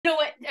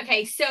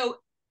Okay, so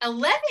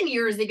 11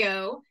 years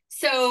ago,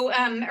 so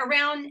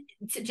around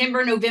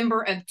September,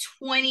 November of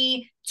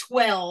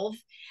 2012,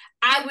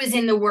 I was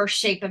in the worst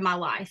shape of my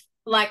life.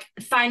 Like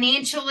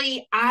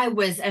financially, I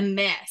was a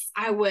mess.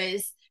 I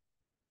was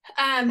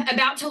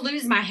about to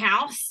lose my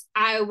house.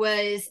 I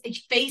was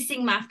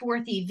facing my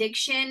fourth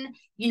eviction.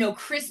 You know,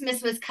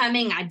 Christmas was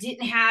coming. I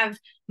didn't have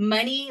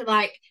money.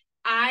 Like,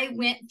 I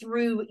went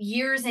through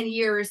years and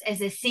years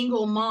as a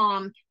single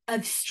mom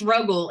of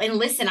struggle. And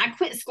listen, I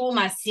quit school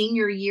my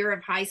senior year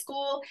of high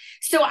school.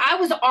 So I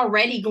was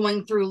already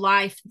going through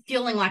life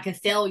feeling like a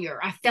failure.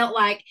 I felt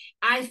like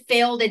I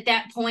failed at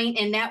that point,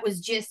 and that was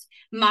just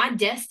my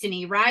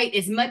destiny, right?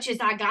 As much as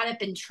I got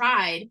up and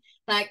tried,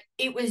 like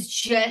it was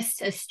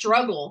just a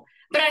struggle,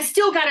 but I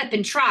still got up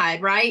and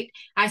tried, right?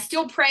 I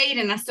still prayed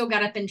and I still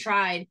got up and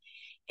tried.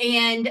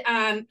 And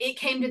it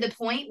came to the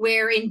point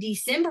where in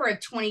December of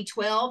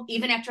 2012,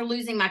 even after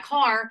losing my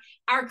car,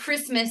 our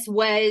Christmas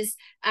was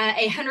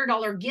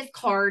 $100 gift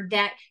card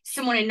that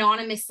someone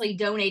anonymously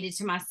donated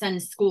to my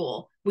son's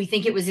school. We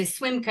think it was his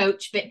swim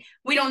coach, but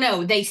we don't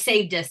know. They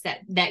saved us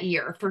that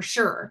year for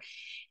sure.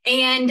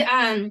 And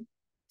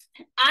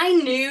I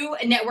knew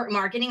network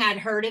marketing. I'd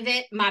heard of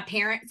it. My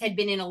parents had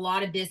been in a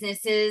lot of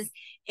businesses,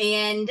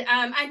 and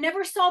I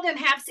never saw them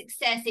have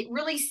success. It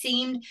really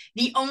seemed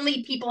the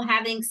only people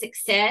having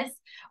success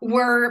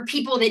were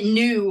people that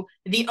knew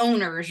the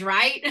owners,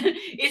 right?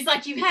 It's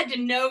like you had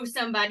to know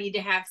somebody to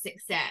have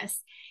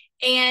success.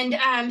 And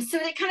so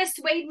that kind of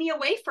swayed me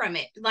away from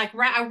it. Like,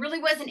 right, I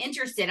really wasn't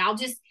interested.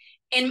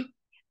 And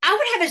I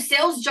would have a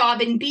sales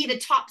job and be the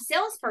top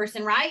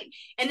salesperson, right?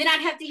 And then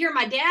I'd have to hear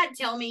my dad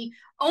tell me,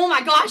 oh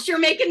my gosh, you're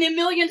making them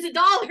millions of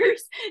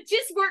dollars.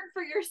 Just work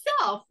for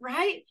yourself,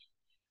 right?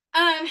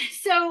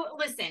 So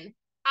listen,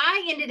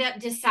 I ended up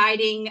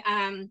deciding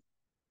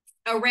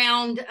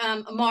around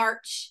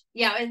March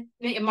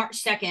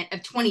 2nd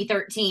of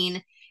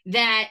 2013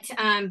 that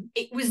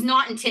it was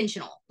not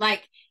intentional.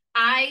 Like,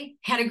 I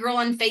had a girl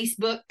on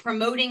Facebook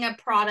promoting a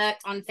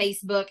product on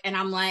Facebook, and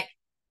I'm like,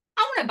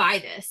 I want to buy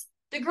this.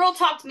 The girl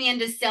talked me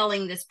into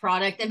selling this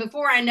product, and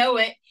before I know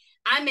it,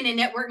 I'm in a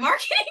network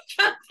marketing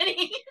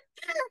company.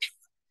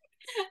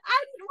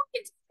 I didn't want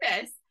to do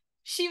this.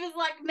 She was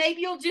like,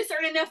 maybe you'll just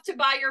earn enough to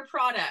buy your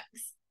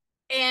products.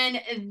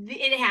 And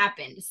it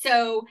happened.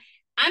 So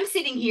I'm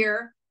sitting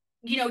here,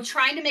 you know,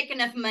 trying to make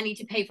enough money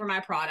to pay for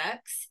my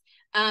products,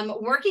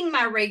 working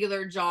my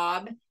regular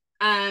job,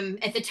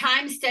 at the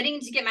time studying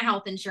to get my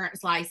health and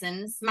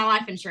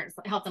life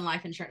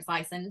insurance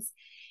license.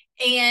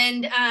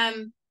 And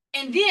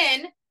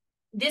then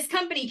this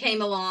company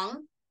came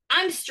along.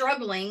 I'm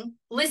struggling.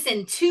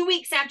 Listen, 2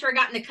 weeks after I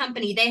got in the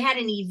company, they had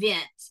an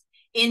event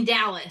in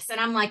Dallas. And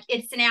I'm like,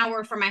 it's an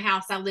hour from my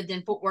house. I lived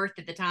in Fort Worth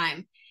at the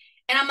time.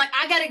 And I'm like,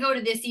 I got to go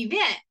to this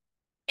event.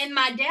 And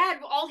my dad,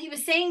 all he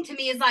was saying to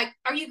me is like,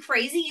 are you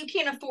crazy? You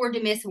can't afford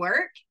to miss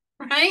work,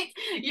 right?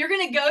 You're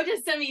going to go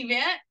to some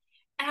event.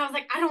 And I was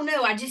like, I don't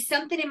know.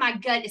 Something in my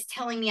gut is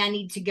telling me I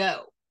need to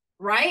go.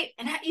 Right.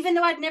 And even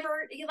though I'd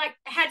never like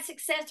had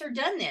success or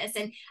done this,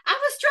 and I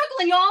was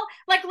struggling, y'all.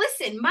 Like,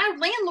 listen, my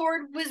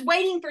landlord was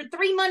waiting for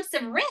 3 months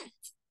of rent.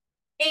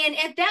 And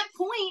at that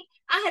point,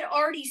 I had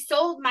already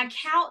sold my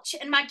couch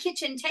and my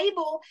kitchen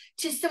table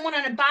to someone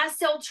on a buy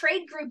sell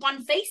trade group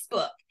on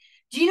Facebook.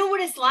 Do you know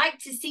what it's like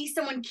to see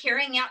someone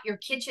carrying out your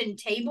kitchen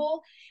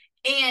table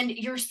and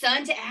your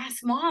son to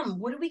ask, Mom,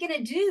 what are we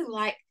going to do?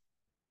 Like,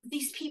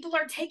 these people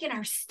are taking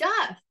our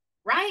stuff,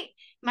 right?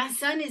 My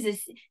son is a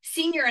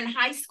senior in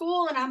high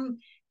school, and I'm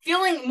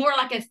feeling more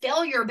like a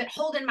failure, but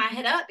holding my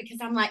head up because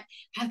I'm like,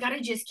 I've got to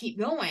just keep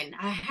going.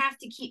 I have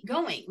to keep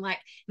going. Like,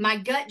 my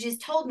gut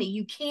just told me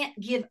you can't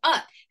give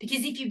up,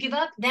 because if you give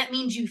up, that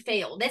means you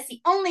fail. That's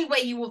the only way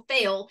you will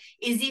fail,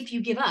 is if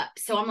you give up.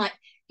 So I'm like,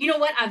 you know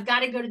what? I've got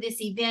to go to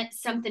this event.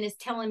 Something is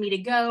telling me to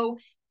go.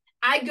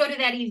 I go to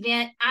that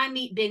event. I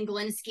meet Ben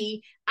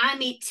Glinsky. I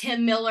meet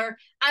Tim Miller.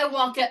 I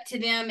walk up to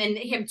them and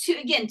him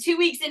 2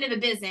 weeks into the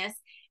business.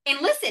 And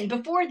listen,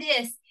 before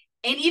this,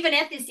 and even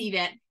at this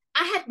event,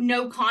 I had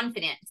no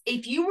confidence.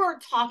 If you were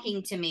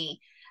talking to me,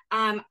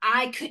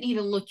 I couldn't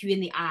even look you in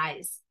the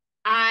eyes.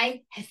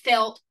 I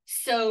felt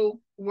so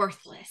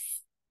worthless.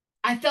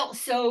 I felt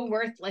so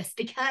worthless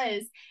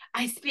because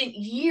I spent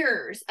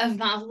years of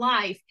my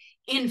life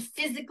in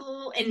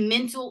physical and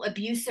mental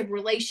abusive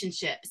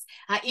relationships.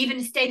 I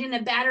even stayed in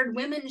a battered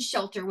women's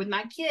shelter with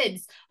my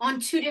kids on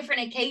 2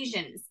 different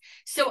occasions.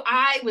 So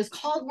I was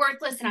called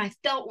worthless and I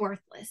felt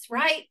worthless,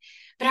 right?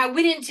 But I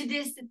went into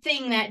this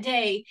thing that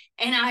day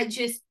and I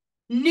just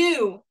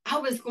knew I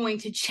was going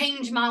to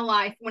change my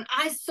life when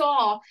I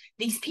saw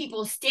these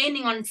people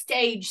standing on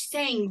stage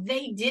saying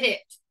they did it.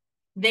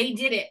 They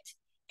did it.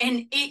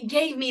 And it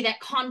gave me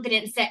that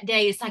confidence that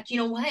day. It's like, you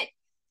know what?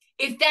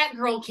 If that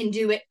girl can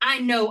do it, I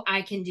know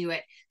I can do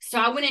it. So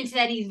I went into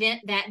that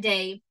event that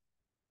day,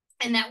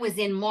 and that was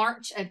in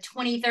March of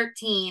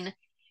 2013.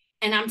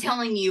 And I'm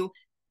telling you,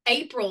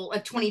 April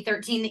of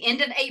 2013, the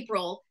end of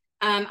April,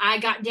 I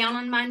got down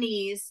on my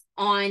knees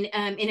in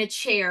a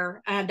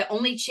chair, the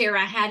only chair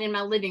I had in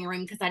my living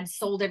room because I'd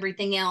sold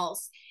everything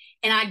else.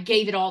 and I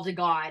gave it all to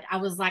God. I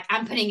was like,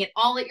 I'm putting it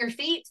all at your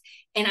feet,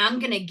 and I'm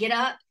going to get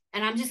up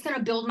and I'm just going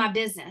to build my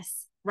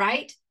business,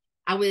 right?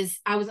 I'm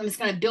just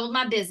going to build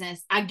my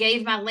business. I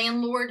gave my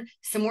landlord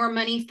some more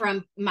money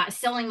from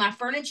selling my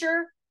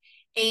furniture.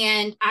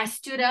 And I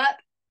stood up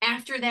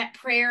after that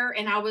prayer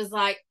and I was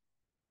like,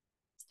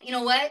 you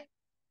know what?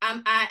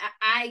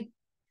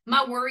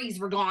 My worries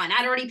were gone.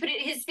 I'd already put it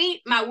at his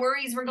feet. My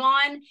worries were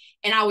gone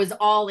and I was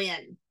all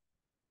in.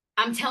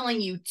 I'm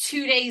telling you,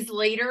 2 days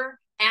later,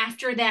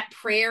 after that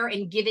prayer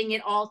and giving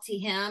it all to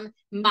him,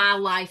 my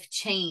life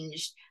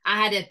changed.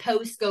 I had a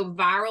post go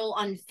viral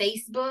on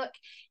Facebook,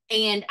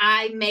 and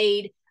I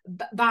made,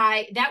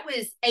 that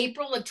was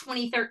April of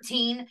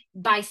 2013.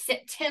 By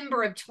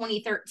September of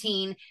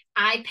 2013,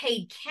 I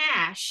paid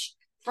cash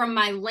from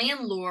my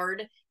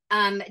landlord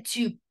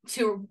to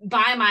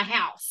buy my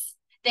house.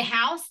 The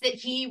house that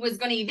he was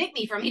going to evict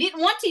me from. He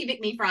didn't want to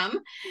evict me from.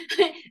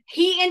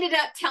 He ended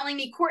up telling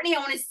me, Courtney, I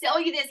want to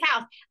sell you this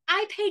house.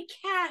 I paid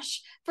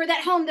cash for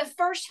that home, the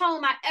first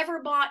home I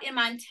ever bought in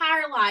my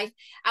entire life.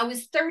 I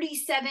was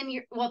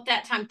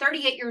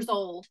 38 years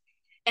old,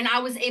 and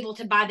I was able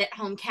to buy that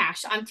home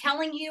cash. I'm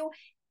telling you,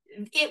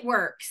 it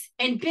works.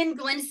 And Ben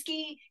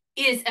Glinsky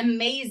is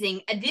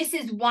amazing. This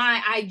is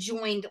why I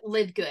joined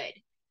LiveGood.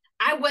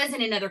 I was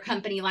in another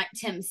company, like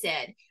Tim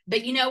said,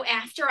 but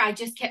after I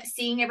just kept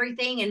seeing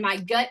everything, and my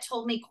gut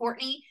told me,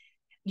 Courtney,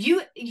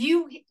 you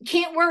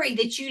can't worry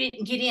that you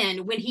didn't get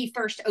in when he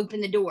first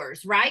opened the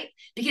doors, right?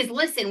 Because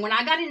listen, when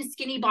I got into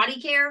Skinny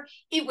Body Care,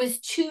 it was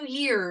 2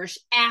 years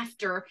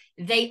after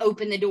they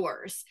opened the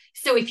doors.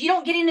 So if you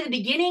don't get in at the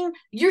beginning,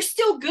 you're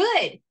still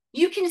good.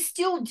 You can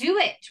still do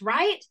it,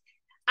 right?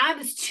 It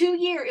was 2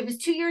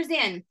 years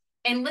in.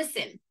 And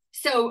listen,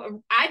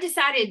 so I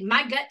decided,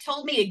 my gut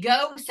told me to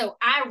go. So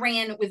I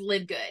ran with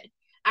LiveGood.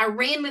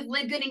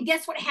 And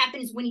guess what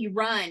happens when you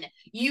run?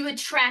 You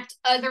attract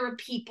other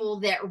people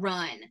that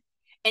run.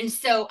 And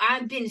so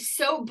I've been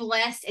so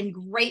blessed and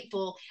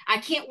grateful. I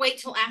can't wait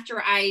till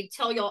after I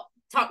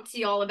talk to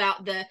y'all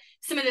about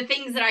some of the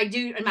things that I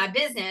do in my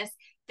business,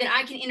 that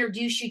I can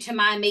introduce you to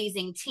my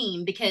amazing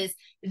team, because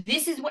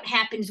this is what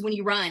happens when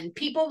you run.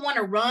 People want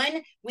to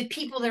run with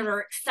people that are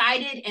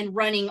excited and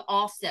running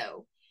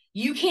also.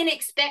 You can't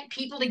expect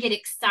people to get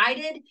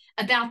excited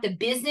about the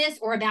business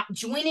or about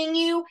joining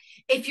you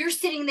if you're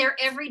sitting there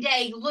every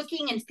day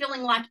looking and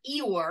feeling like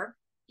Eeyore.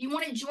 You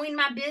want to join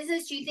my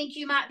business? You think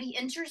you might be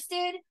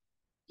interested?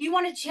 You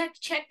want to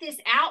check this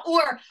out?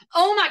 Or,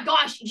 oh my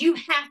gosh, you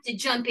have to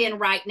jump in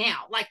right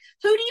now. Like,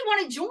 who do you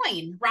want to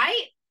join,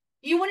 right?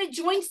 You want to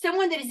join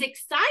someone that is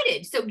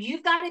excited. So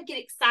you've got to get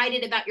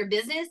excited about your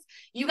business.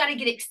 You got to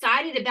get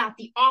excited about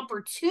the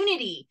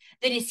opportunity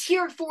that is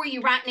here for you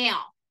right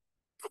now.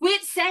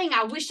 Quit saying,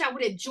 I wish I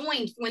would have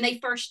joined when they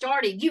first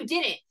started. You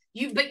didn't.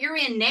 But you're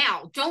in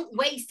now. Don't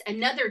waste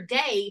another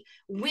day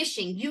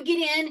wishing. You get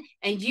in,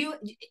 and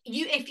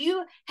if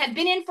you have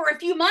been in for a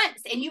few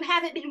months and you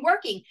haven't been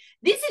working,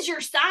 this is your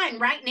sign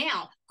right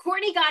now.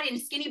 Courtney got in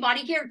Skinny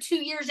Body Care 2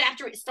 years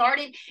after it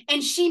started,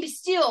 and she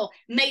still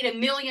made $1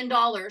 million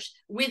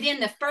within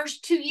the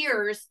first 2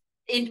 years.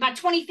 By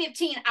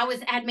 2015, I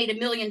had made $1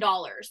 million.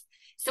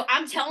 So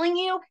I'm telling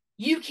you,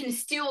 you can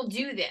still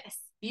do this.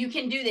 You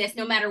can do this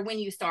no matter when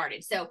you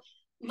started. So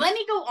let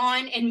me go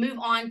on and move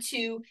on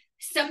to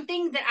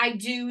something that I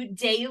do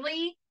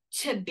daily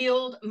to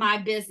build my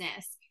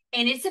business.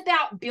 And it's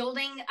about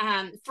building,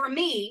 for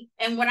me,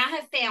 and what I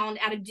have found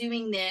out of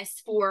doing this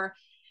for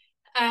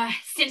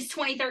since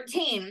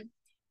 2013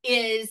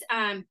 is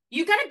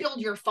you got to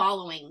build your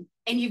following,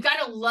 and you've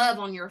got to love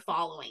on your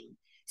following.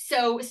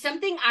 So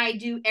something I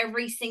do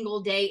every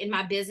single day in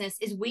my business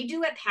is we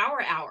do a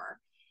power hour.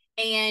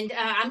 And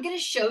I'm going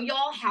to show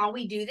y'all how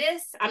we do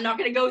this. I'm not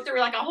going to go through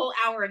like a whole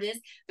hour of this,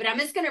 but I'm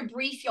just going to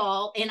brief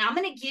y'all, and I'm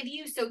going to give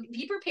you, so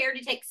be prepared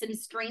to take some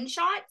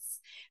screenshots,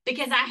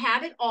 because I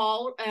have it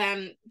all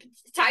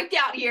typed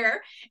out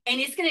here,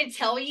 and it's going to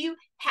tell you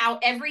how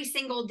every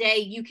single day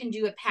you can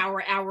do a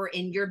power hour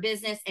in your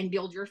business and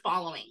build your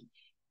following.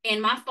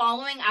 And my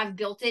following, I've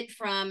built it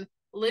from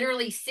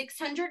literally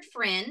 600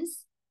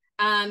 friends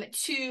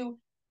to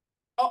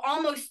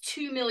almost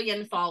 2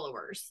 million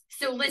followers.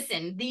 So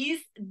listen,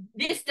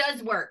 this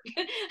does work.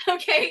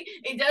 Okay,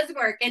 it does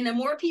work. And the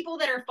more people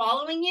that are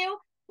following you,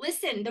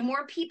 listen, the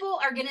more people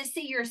are going to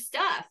see your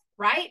stuff,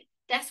 right?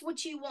 That's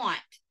what you want.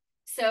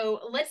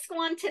 So let's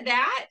go on to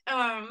that.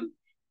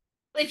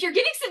 If you're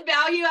getting some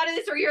value out of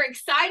this, or you're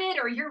excited,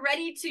 or you're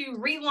ready to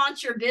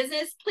relaunch your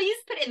business, please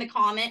put in the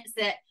comments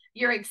that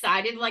you're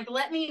excited. Like,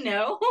 let me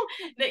know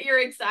that you're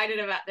excited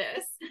about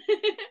this.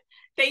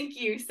 Thank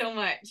you so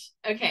much.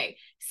 Okay,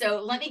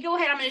 so let me go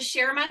ahead. I'm going to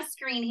share my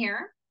screen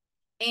here,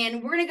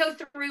 and we're going to go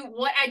through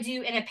what I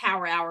do in a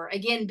power hour.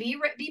 Again, be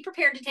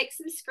prepared to take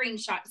some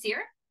screenshots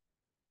here.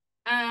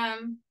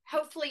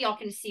 Hopefully y'all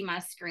can see my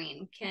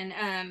screen.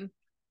 Can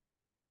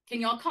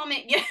y'all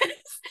comment? Yes.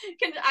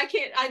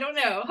 I don't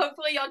know.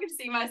 Hopefully y'all can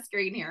see my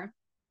screen here.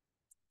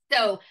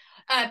 So,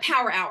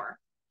 power hour.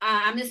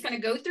 I'm just going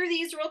to go through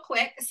these real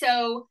quick.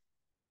 So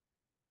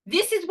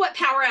this is what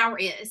Power Hour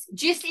is.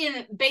 Just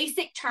in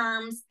basic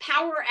terms,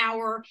 Power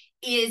Hour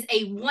is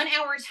a 1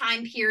 hour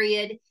time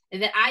period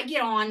that I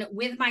get on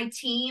with my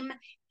team.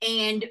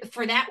 And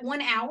for that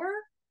 1 hour,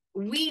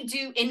 we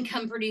do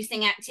income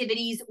producing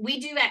activities. We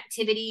do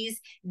activities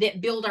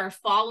that build our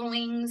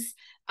followings.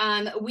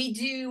 We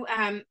do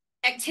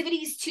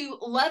activities to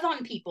love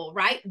on people,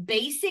 right?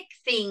 Basic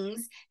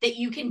things that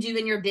you can do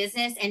in your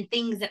business and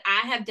things that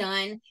I have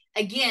done,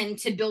 again,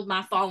 to build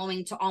my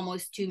following to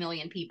almost 2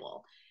 million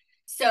people.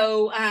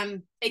 So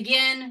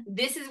again,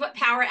 this is what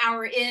Power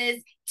Hour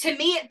is. To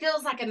me, it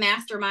feels like a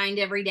mastermind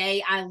every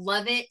day. I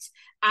love it.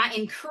 I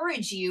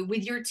encourage you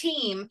with your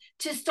team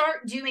to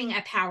start doing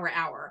a Power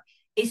Hour.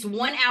 It's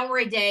 1 hour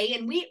a day,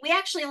 and we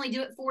actually only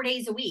do it 4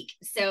 days a week.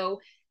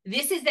 So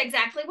this is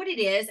exactly what it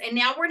is. And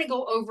now we're going to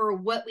go over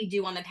what we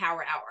do on the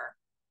Power Hour.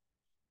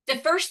 The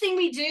first thing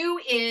we do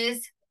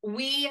is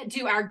we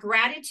do our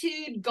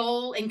gratitude,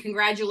 goal, and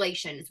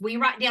congratulations. We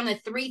write down the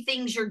 3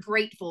 things you're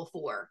grateful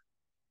for.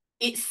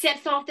 It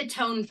sets off the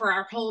tone for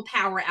our whole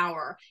Power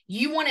Hour.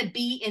 You want to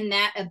be in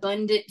that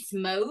abundance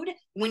mode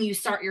when you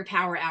start your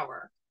Power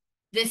Hour.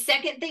 The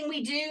second thing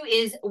we do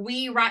is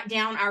we write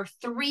down our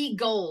 3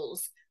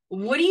 goals.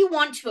 What do you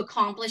want to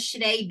accomplish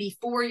today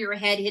before your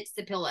head hits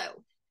the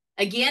pillow?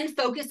 Again,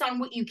 focus on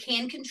what you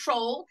can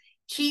control.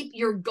 Keep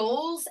your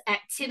goals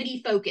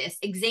activity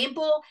focused.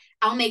 Example,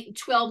 I'll make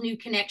 12 new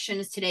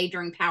connections today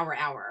during Power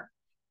Hour.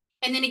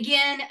 And then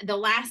again, the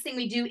last thing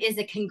we do is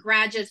a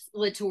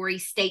congratulatory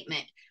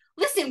statement.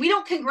 Listen, we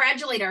don't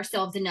congratulate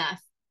ourselves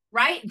enough,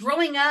 right?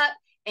 Growing up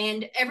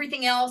and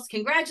everything else,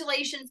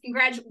 congratulations,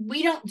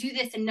 we don't do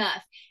this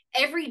enough.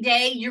 Every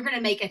day, you're going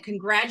to make a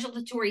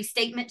congratulatory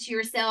statement to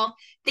yourself.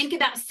 Think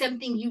about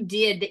something you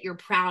did that you're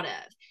proud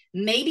of.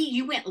 Maybe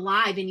you went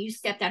live and you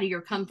stepped out of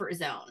your comfort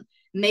zone.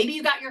 Maybe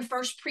you got your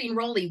first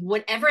pre-enrollee.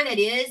 Whatever that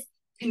is,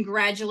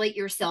 congratulate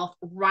yourself.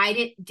 Write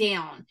it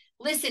down.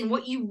 Listen,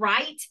 what you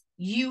write,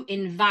 you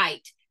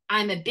invite.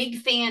 I'm a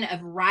big fan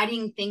of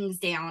writing things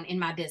down in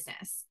my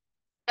business.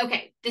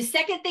 Okay, the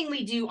second thing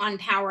we do on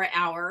Power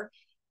Hour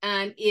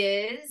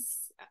is,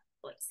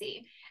 let's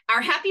see, our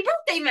happy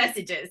birthday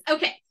messages.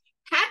 Okay,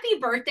 happy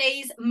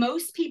birthdays.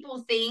 Most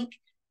people think,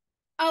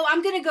 oh,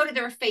 I'm going to go to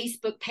their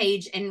Facebook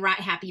page and write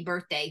happy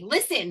birthday.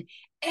 Listen,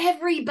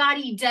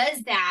 everybody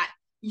does that.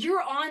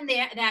 You're on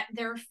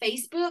their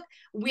Facebook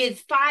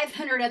with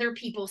 500 other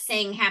people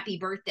saying happy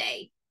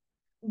birthday.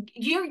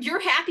 Your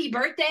happy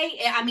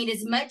birthday, I mean,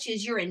 as much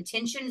as your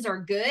intentions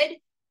are good,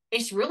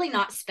 it's really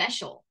not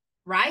special,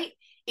 right?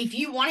 If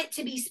you want it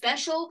to be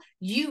special,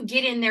 you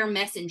get in their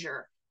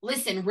messenger.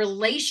 Listen,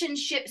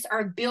 relationships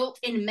are built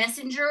in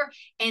Messenger,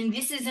 and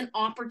this is an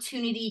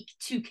opportunity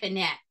to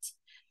connect.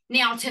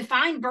 Now, to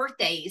find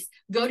birthdays,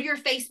 go to your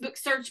Facebook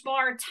search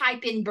bar,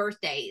 type in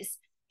birthdays.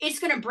 It's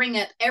going to bring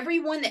up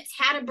everyone that's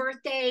had a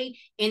birthday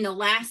in the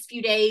last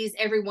few days,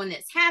 everyone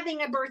that's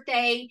having a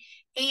birthday,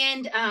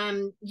 and,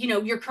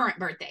 your current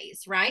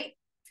birthdays, right?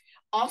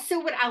 Also,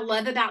 what I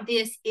love about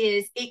this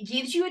is it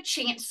gives you a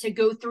chance to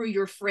go through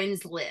your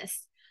friends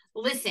list.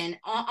 Listen,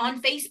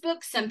 on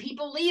Facebook, some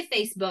people leave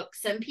Facebook.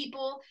 Some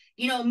people,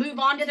 move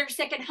on to their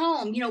second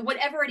home.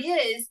 Whatever it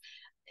is,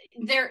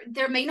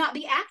 they're may not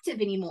be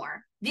active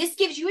anymore. This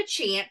gives you a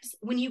chance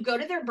when you go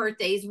to their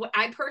birthdays. What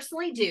I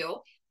personally do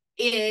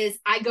is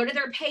I go to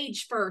their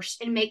page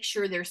first and make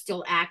sure they're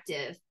still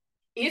active.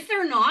 If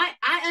they're not,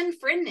 I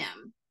unfriend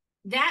them.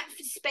 That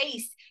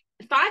space,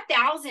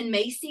 5,000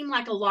 may seem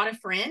like a lot of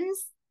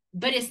friends,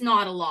 but it's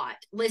not a lot.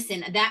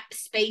 Listen, that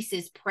space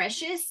is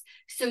precious.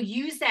 So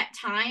use that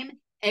time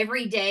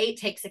every day. It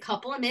takes a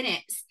couple of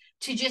minutes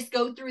to just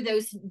go through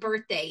those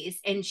birthdays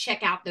and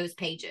check out those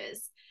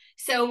pages.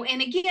 So,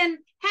 and again,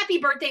 happy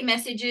birthday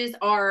messages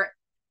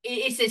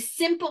it's a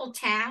simple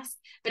task,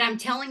 but I'm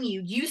telling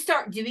you, you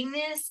start doing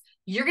this,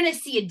 you're going to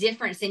see a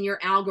difference in your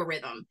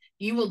algorithm.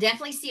 You will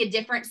definitely see a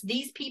difference.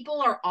 These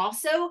people are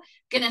also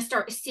going to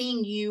start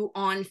seeing you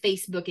on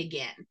Facebook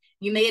again.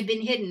 You may have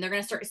been hidden. They're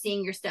going to start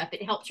seeing your stuff.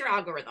 It helps your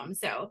algorithm.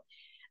 So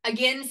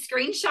again,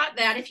 screenshot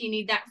that if you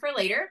need that for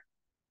later.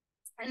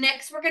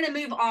 Next, we're going to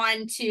move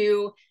on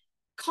to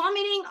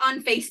commenting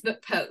on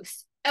Facebook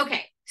posts.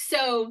 Okay,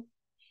 so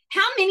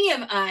how many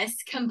of us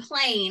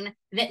complain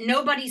that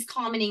nobody's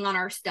commenting on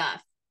our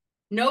stuff?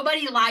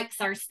 Nobody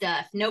likes our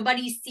stuff.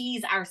 Nobody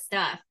sees our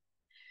stuff.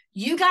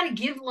 You got to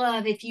give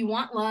love if you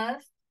want love.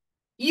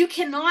 You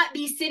cannot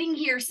be sitting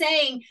here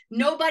saying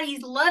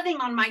nobody's loving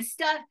on my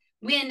stuff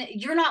when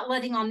you're not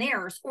loving on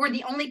theirs, or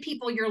the only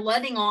people you're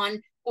loving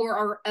on or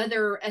are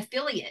other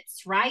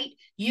affiliates, right?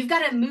 You've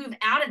got to move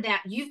out of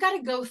that. You've got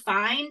to go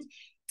find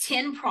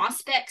 10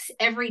 prospects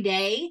every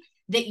day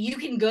that you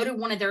can go to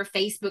one of their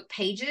Facebook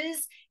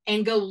pages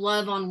and go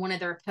love on one of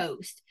their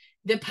posts.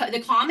 The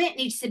comment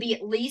needs to be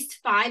at least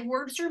 5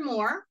 words or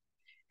more.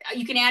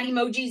 You can add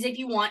emojis if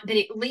you want, but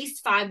at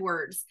least 5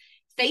 words.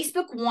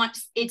 Facebook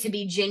wants it to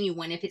be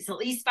genuine. If it's at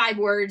least 5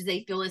 words,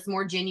 they feel it's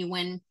more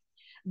genuine.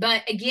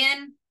 But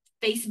again,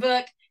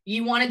 Facebook,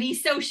 you want to be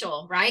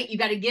social, right? You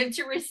got to give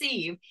to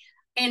receive.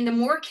 And the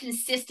more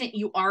consistent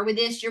you are with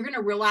this, you're going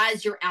to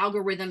realize your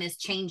algorithm is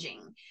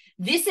changing.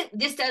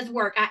 This does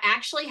work. I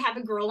actually have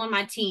a girl on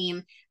my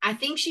team. I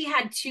think she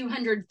had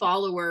 200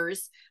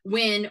 followers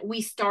when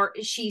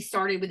she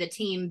started with a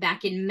team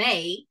back in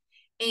May.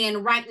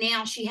 And right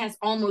now she has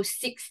almost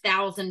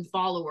 6,000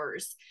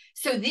 followers.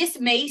 So this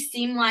may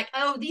seem like,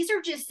 oh, these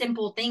are just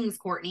simple things,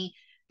 Courtney,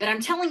 but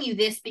I'm telling you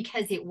this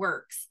because it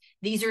works.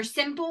 These are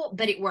simple,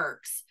 but it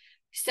works.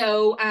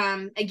 So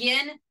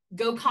again,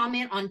 go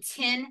comment on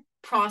 10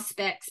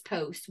 prospects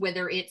posts,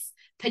 whether it's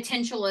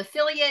potential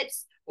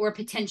affiliates or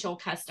potential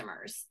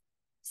customers.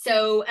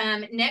 So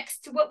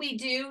next, what we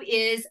do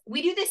is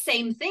we do the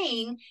same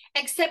thing,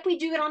 except we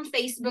do it on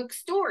Facebook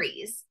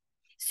stories.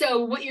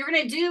 So what you're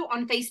going to do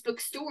on Facebook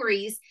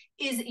stories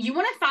is you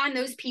want to find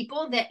those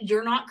people that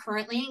you're not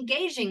currently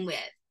engaging with.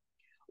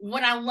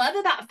 What I love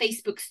about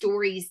Facebook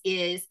stories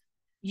is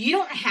you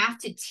don't have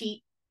to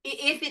teach.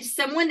 If it's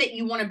someone that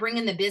you want to bring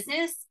in the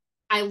business,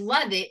 I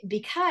love it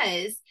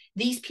because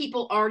these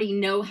people already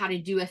know how to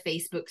do a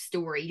Facebook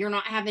story. You're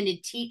not having to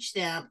teach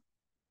them.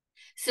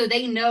 So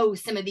they know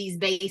some of these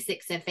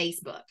basics of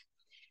Facebook.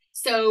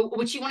 So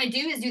what you want to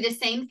do is do the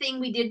same thing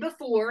we did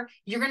before.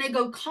 You're going to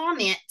go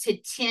comment to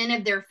 10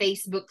 of their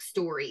Facebook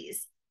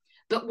stories.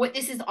 But what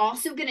this is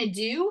also going to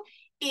do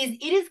is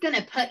it is going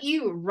to put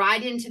you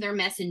right into their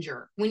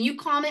messenger. When you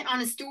comment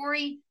on a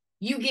story,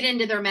 you get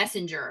into their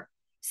messenger.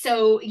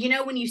 So, you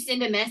know, when you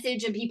send a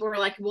message and people are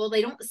like, well,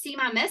 they don't see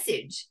my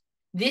message.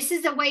 This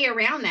is a way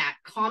around that,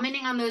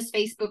 commenting on those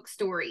Facebook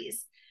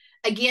stories.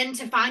 Again,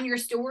 to find your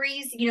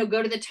stories, you know,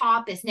 go to the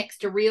top, it's next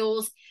to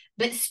Reels,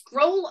 but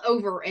scroll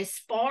over as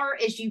far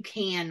as you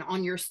can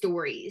on your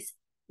stories.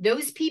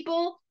 Those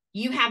people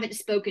you haven't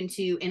spoken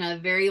to in a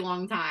very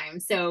long time.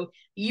 So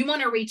you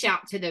want to reach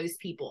out to those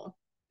people.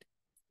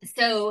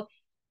 So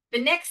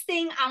the next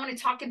thing I want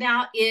to talk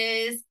about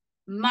is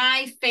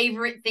my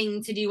favorite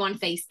thing to do on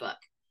Facebook.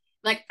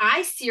 Like,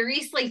 I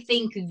seriously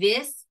think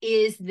this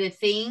is the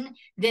thing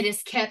that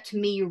has kept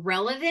me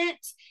relevant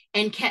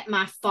and kept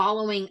my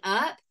following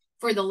up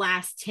for the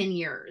last 10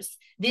 years.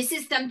 This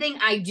is something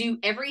I do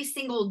every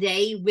single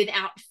day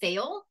without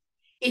fail.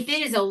 If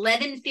it is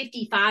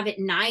 11:55 at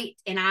night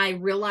and I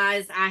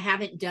realize I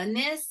haven't done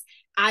this,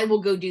 I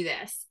will go do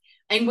this.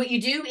 And what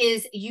you do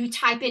is you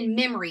type in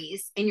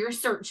memories in your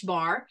search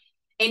bar,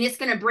 and it's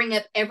going to bring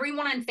up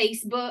everyone on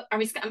Facebook.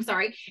 I'm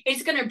sorry.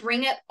 It's going to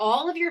bring up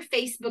all of your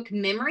Facebook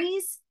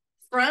memories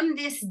from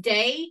this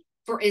day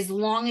for as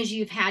long as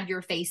you've had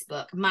your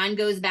Facebook. Mine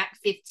goes back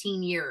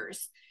 15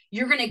 years.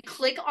 You're going to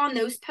click on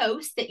those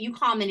posts that you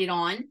commented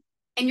on,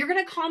 and you're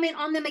going to comment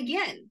on them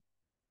again.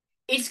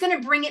 It's going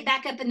to bring it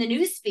back up in the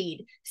news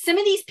feed. Some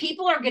of these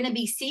people are going to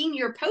be seeing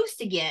your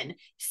post again.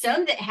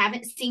 Some that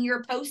haven't seen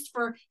your post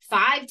for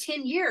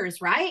 5-10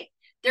 years, right?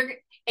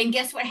 And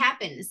guess what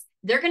happens?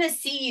 They're going to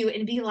see you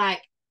and be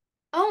like,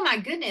 oh my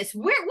goodness,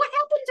 what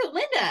happened to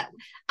Linda?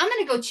 I'm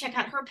going to go check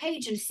out her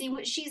page and see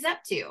what she's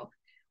up to.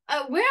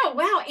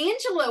 Wow,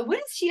 Angela, what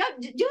is she up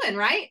doing,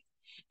 right?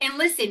 And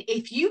listen,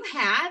 if you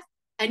have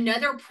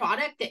another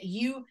product that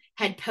you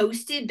had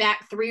posted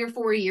back 3 or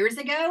 4 years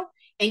ago,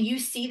 and you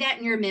see that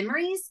in your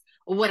memories,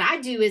 what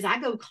I do is I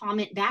go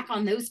comment back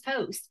on those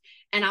posts,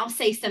 and I'll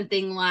say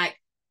something like,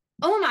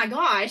 oh my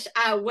gosh,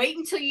 wait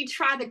until you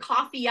try the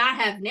coffee I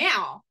have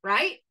now,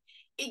 right?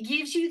 It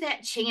gives you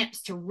that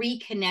chance to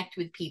reconnect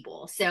with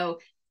people. So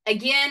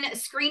again,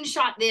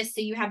 screenshot this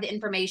so you have the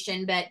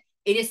information, but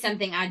it is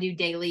something I do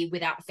daily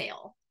without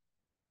fail.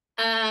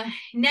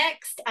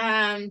 Next,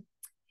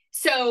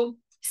 so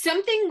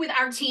something with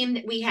our team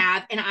that we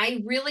have, and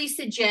I really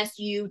suggest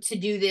you to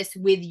do this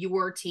with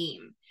your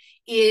team,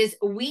 is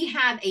we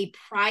have a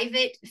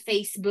private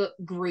Facebook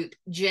group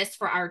just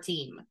for our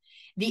team.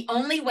 The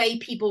only way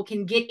people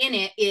can get in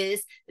it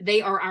is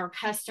they are our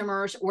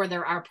customers or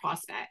they're our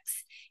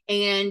prospects.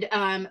 And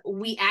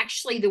we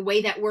actually, the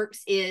way that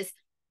works is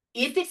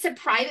if it's a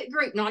private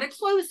group, not a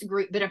closed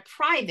group, but a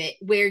private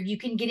where you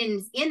can get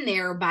in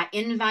there by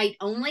invite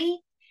only,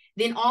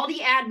 then all the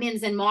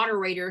admins and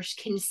moderators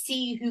can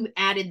see who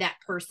added that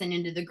person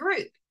into the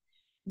group.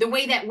 The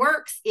way that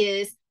works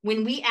is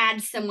when we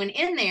add someone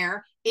in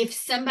there, if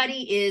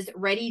somebody is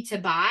ready to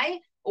buy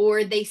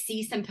or they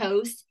see some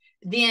posts,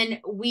 then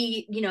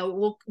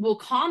we'll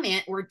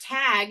comment or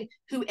tag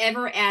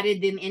whoever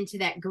added them into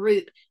that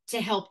group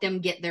to help them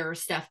get their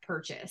stuff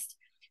purchased.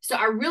 So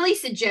I really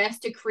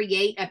suggest to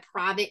create a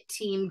private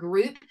team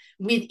group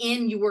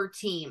within your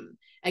team.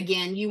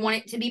 Again, you want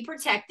it to be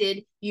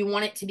protected. You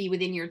want it to be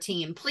within your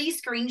team.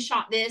 Please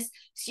screenshot this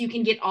so you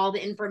can get all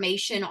the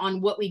information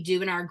on what we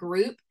do in our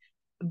group.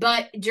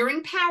 But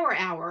during Power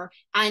Hour,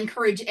 I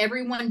encourage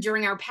everyone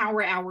during our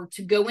Power Hour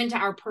to go into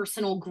our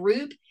personal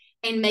group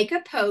and make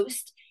a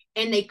post,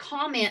 and they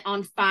comment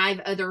on 5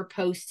 other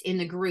posts in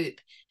the group.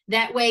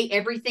 That way,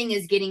 everything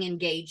is getting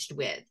engaged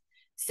with.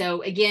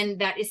 So again,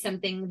 that is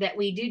something that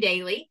we do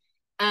daily.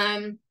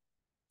 And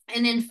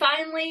then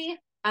finally,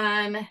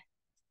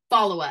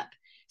 follow-up.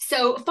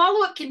 So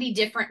follow-up can be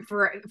different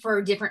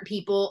for different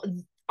people.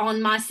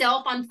 On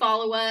myself, on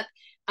follow-up,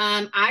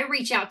 I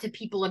reach out to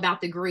people about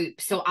the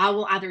group. So I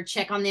will either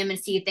check on them and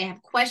see if they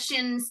have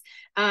questions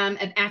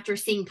after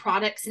seeing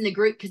products in the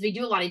group, because we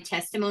do a lot of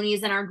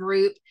testimonies in our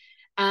group.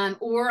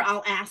 Or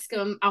I'll ask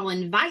them, I'll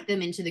invite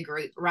them into the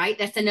group, right?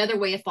 That's another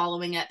way of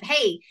following up.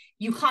 Hey,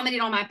 you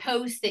commented on my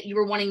post that you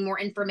were wanting more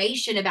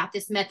information about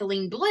this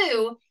methylene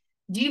blue.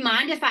 Do you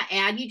mind if I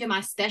add you to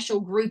my special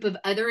group of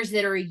others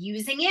that are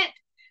using it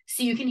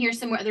so you can hear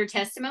some other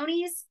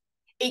testimonies?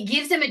 It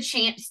gives them a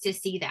chance to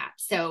see that.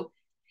 So,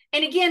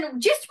 and again,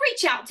 just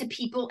reach out to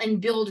people and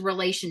build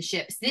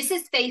relationships. This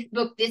is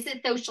Facebook. This is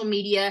social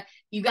media.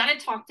 You got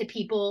to talk to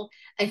people.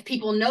 If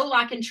people know,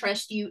 like, and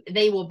trust you,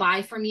 they will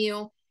buy from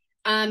you.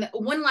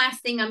 One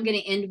last thing I'm going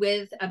to end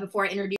with before I introduce